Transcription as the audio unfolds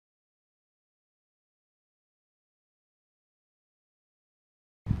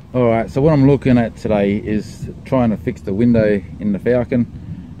Alright, so what I'm looking at today is trying to fix the window in the Falcon.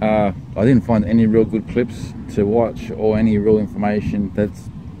 I didn't find any real good clips to watch or any real information that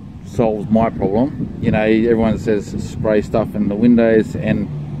solves my problem. You know, everyone says spray stuff in the windows, and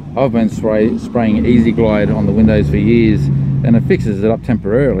I've been spraying Easy Glide on the windows for years, and it fixes it up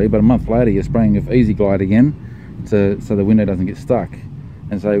temporarily, but a month later you're spraying with Easy Glide again so the window doesn't get stuck.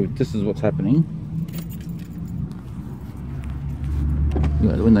 And so this is what's happening. You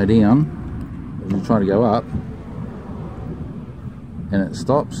got the window down, as you try to go up, and it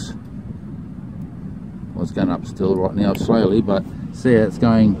stops. Well, it's going up still right now slowly, but see it's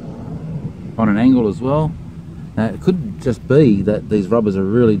going on an angle as well. Now it could just be that these rubbers are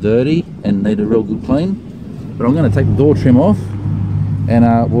really dirty and need a real good clean, but I'm going to take the door trim off and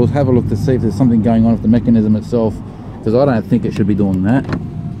we'll have a look to see if there's something going on with the mechanism itself, because I don't think it should be doing that.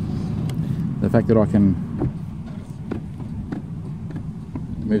 The fact that I can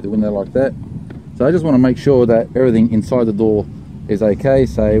move the window like that. So I just want to make sure that everything inside the door is okay,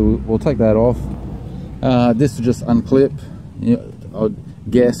 so we'll take that off. This will just unclip. You know, I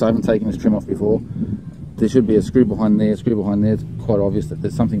guess I haven't taken this trim off before. There should be a screw behind there, screw behind there. It's quite obvious that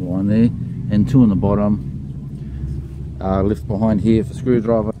there's something behind there, and two on the bottom. Lift behind here for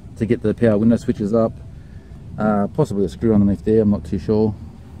screwdriver to get the power window switches up. Possibly a screw underneath there, I'm not too sure.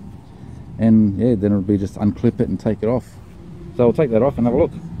 And yeah, then it'll be just unclip it and take it off. So I'll take that off and have a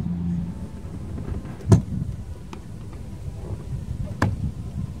look.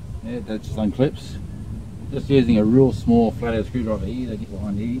 Yeah, that just unclips. Just using a real small flathead screwdriver here to get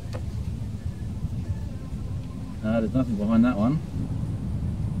behind here. There's nothing behind that one.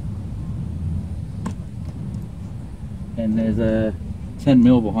 And there's a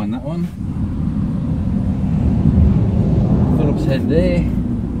 10mm behind that one. Phillips head there.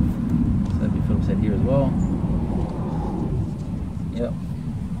 So that'd be Phillips head here as well. Yep.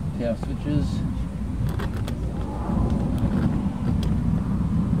 Power switches.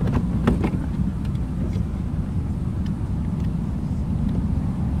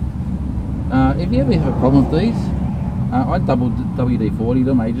 If you ever have a problem with these, I doubled WD-40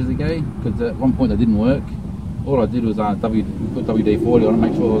 them ages ago, because at one point they didn't work. All I did was put WD-40 on to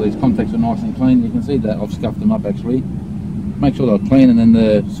make sure all these contacts were nice and clean. You can see that I've scuffed them up actually. Make sure they're clean, and then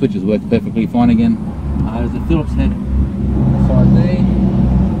the switches work perfectly fine again. There's a Phillips head side there.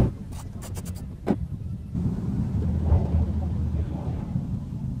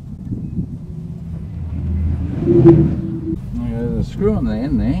 There's a screw on the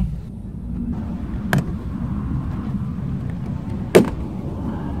end there.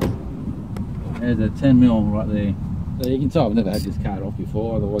 There's a 10mm right there. So you can tell I've never had this card off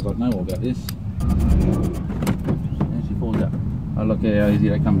before, otherwise I'd know all about this. And she falls out. Oh, look how easy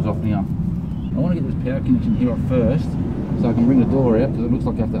that comes off now. I want to get this power connection here off first, so I can bring the door out, because it looks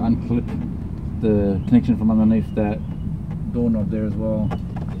like I have to unclip the connection from underneath that doorknob there as well.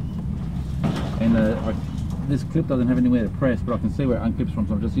 And this clip doesn't have anywhere to press, but I can see where it unclips from,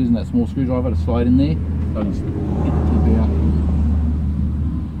 so I'm just using that small screwdriver to slide in there, so I can get the clip out.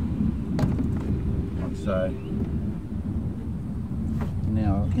 Like so.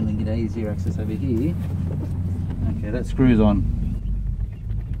 Now I'm going to get easier access over here. Okay, that screws on.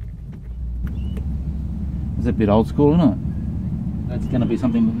 It's a bit old school, isn't it? That's going to be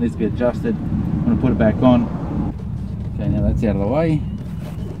something that needs to be adjusted. I'm going to put it back on. Okay, now that's out of the way.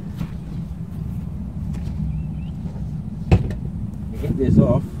 To get this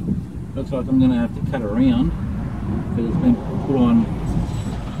off, looks like I'm going to have to cut around, because it's been put on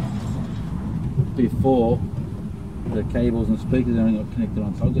before the cables and speakers only got connected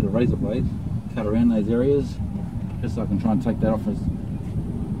on. So I'll get a razor blade, cut around those areas, just so I can try and take that off as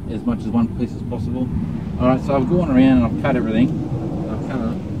much as one piece as possible. Alright, so I've gone around and I've cut everything. I've cut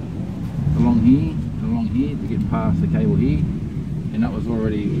it along here to get past the cable here, and that was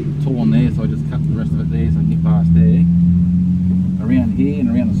already torn there, so I just cut the rest of it there so I can get past there. Around here and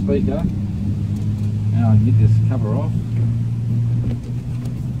around the speaker. Now I can get this cover off.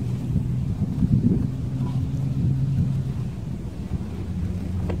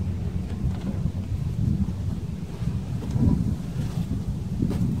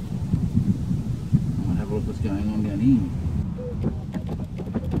 I'll have a look what's going on down here.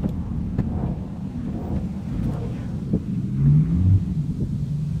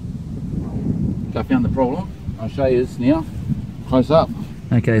 Okay, I found the problem. I'll show you this now. Close up.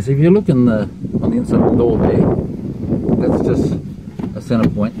 Okay, so if you look on the inside of the door there, that's just a center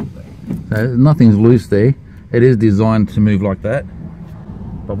point. So nothing's loose there. It is designed to move like that.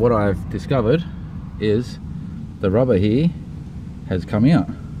 But what I've discovered is the rubber here has come out.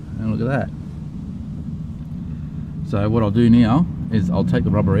 And look at that. So what I'll do now is I'll take the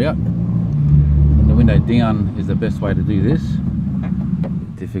rubber out, and the window down is the best way to do this.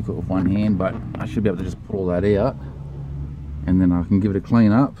 Difficult with one hand, but I should be able to just pull all that out, and then I can give it a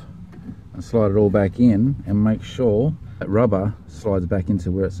clean up and slide it all back in and make sure that rubber slides back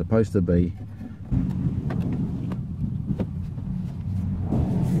into where it's supposed to be.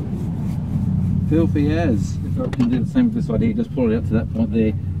 Filthy as. If I can do the same with this idea, just pull it out to that point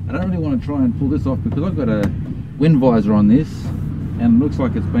there. I don't really want to try and pull this off because I've got a wind visor on this, and it looks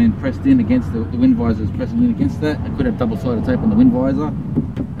like it's been pressed in against the wind visor is pressing in against that. I could have double-sided tape on the wind visor,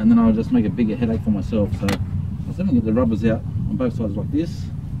 and then I'll just make a bigger headache for myself. So I'm going to get the rubbers out on both sides like this,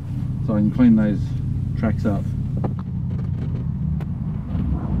 so I can clean those tracks up.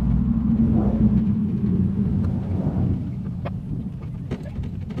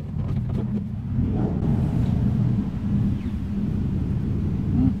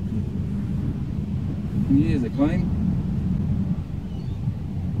 Here's a clean.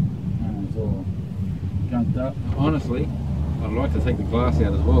 And it's all gunked up. Honestly, I'd like to take the glass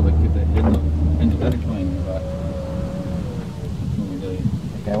out as well to keep that end of that clean, but what can we do?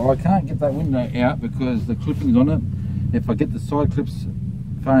 Okay, well I can't get that window out because the clipping's on it. If I get the side clips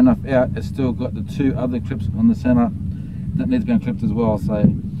far enough out, it's still got the two other clips on the center that need to be unclipped as well. So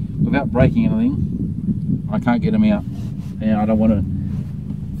without breaking anything, I can't get them out, and I don't want to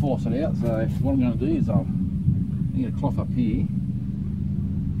force it out. So what I'm going to do is I'll get a cloth up here,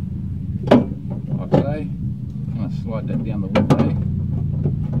 like so. I'm going to slide that down the window.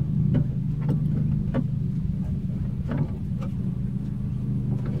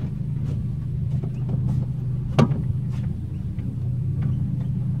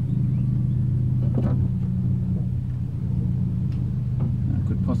 It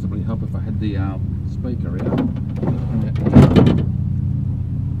could possibly help if I had the speaker out.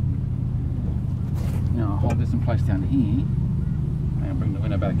 Now I'll hold this in place down here and bring the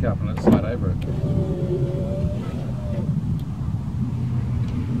window back up and let it slide over it.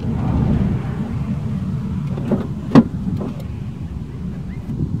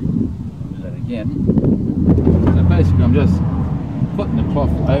 I'll do that again. So basically I'm just putting the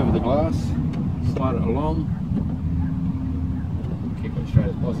cloth over the glass, slide it along, keep it straight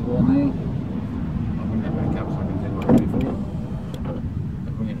as possible on there. I'll bring that back up so I can do what I did before.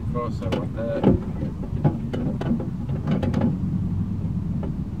 Bring it across, so like that.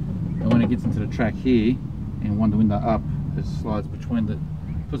 And when it gets into the track here and one window up, it slides between the,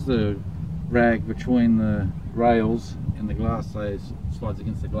 puts the rag between the rails and the glass, so it slides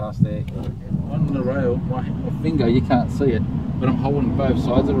against the glass there. On the rail, my finger, you can't see it, but I'm holding both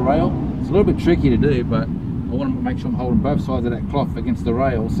sides of the rail. It's a little bit tricky to do, but I want to make sure I'm holding both sides of that cloth against the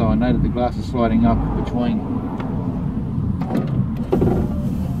rail, so I know that the glass is sliding up between.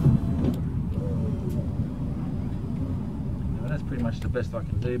 Now, that's pretty much the best I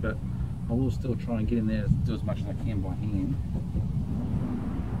can do, but I will still try and get in there and do as much as I can by hand.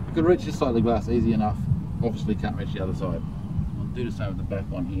 I could reach this side of the glass easy enough, obviously can't reach the other side. I'll do the same with the back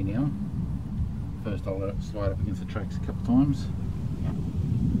one here now. First I'll let it slide up against the tracks a couple times.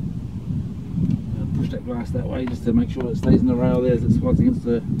 Push that glass that way just to make sure it stays in the rail there as it slides against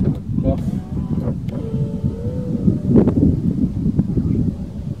the cloth.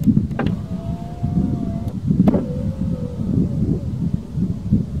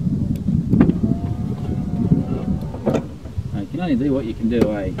 You can only do what you can do,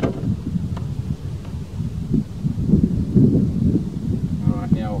 eh?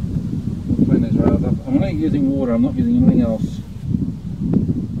 Alright, now we'll clean those rails up. I'm only using water, I'm not using anything else.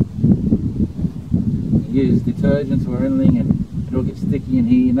 Use detergents or anything and it'll get sticky in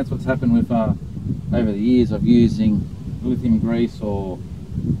here, and that's what's happened with over the years of using lithium grease or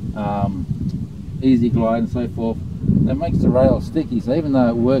Easy Glide and so forth. That makes the rail sticky, so even though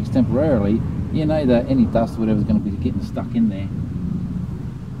it works temporarily, you know that any dust or whatever is going to be getting stuck in there.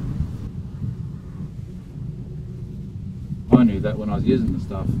 I knew that when I was using the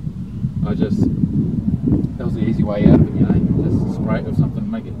stuff. That was the easy way out of it, you know, just spray it with something to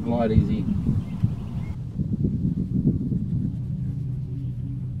make it glide easy.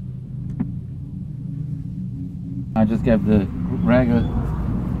 I just gave the rag a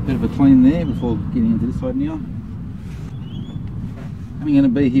bit of a clean there before getting into this side now. I'm going to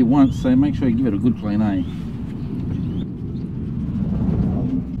be here once, so make sure you give it a good clean, eh?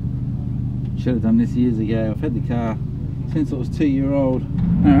 Should have done this years ago. I've had the car since it was 2-year-old.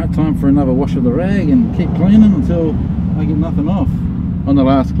 Alright, time for another wash of the rag and keep cleaning until I get nothing off. On the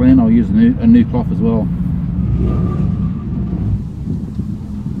last clean I'll use a new cloth as well.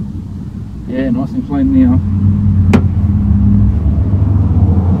 Yeah, nice and clean now.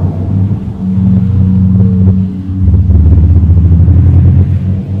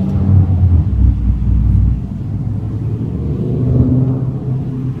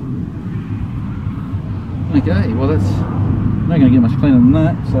 cleaner than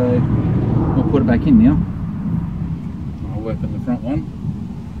that, so we'll put it back in now. I'll work on the front one.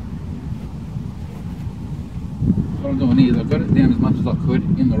 What I'm doing here is I've got it down as much as I could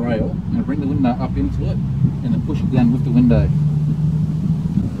in the rail, and I bring the window up into it and then push it down with the window.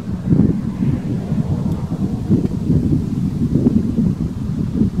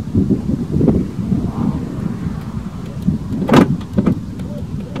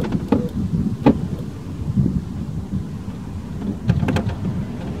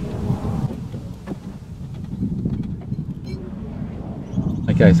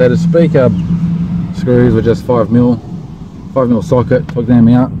 Okay, so the speaker screws were just 5mm socket, took them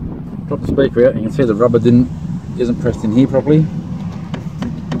out, drop the speaker out, and you can see the rubber isn't pressed in here properly.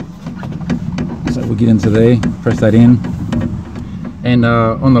 So we'll get into there, press that in. And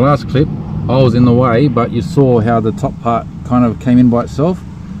on the last clip, I was in the way, but you saw how the top part kind of came in by itself.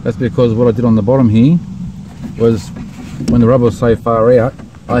 That's because what I did on the bottom here was, when the rubber was so far out,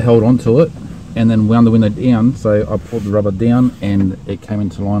 I held onto it and then wound the window down, so I pulled the rubber down and it came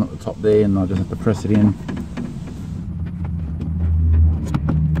into line at the top there, and I just have to press it in.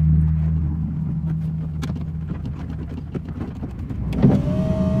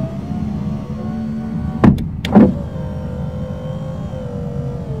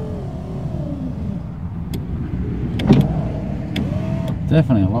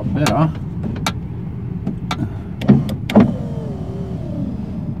 Definitely a lot better.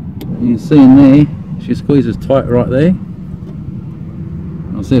 You can see in there, she squeezes tight right there.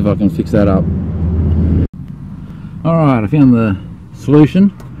 I'll see if I can fix that up. Alright, I found the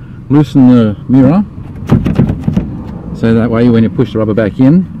solution. Loosen the mirror, so that way when you push the rubber back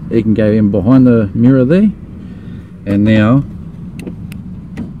in, it can go in behind the mirror there. And now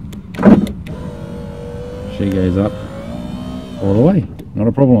she goes up all the way, not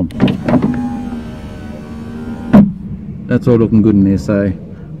a problem. That's all looking good in there, so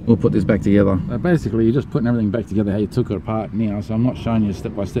we'll put this back together. So basically you're just putting everything back together how you took it apart now, so I'm not showing you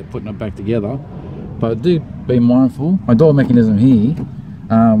step by step putting it back together, but do be mindful. My door mechanism here,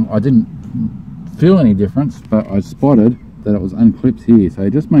 I didn't feel any difference, but I spotted that it was unclipped here, so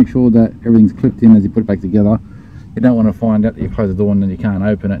just make sure that everything's clipped in as you put it back together. You don't want to find out that you close the door and then you can't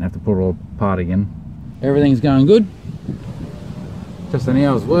open it and have to put it all apart again. Everything's going good, just an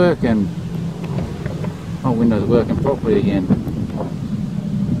hour's work and my window's working properly again.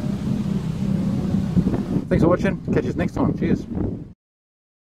 Thanks for watching. Catch us next time. Cheers.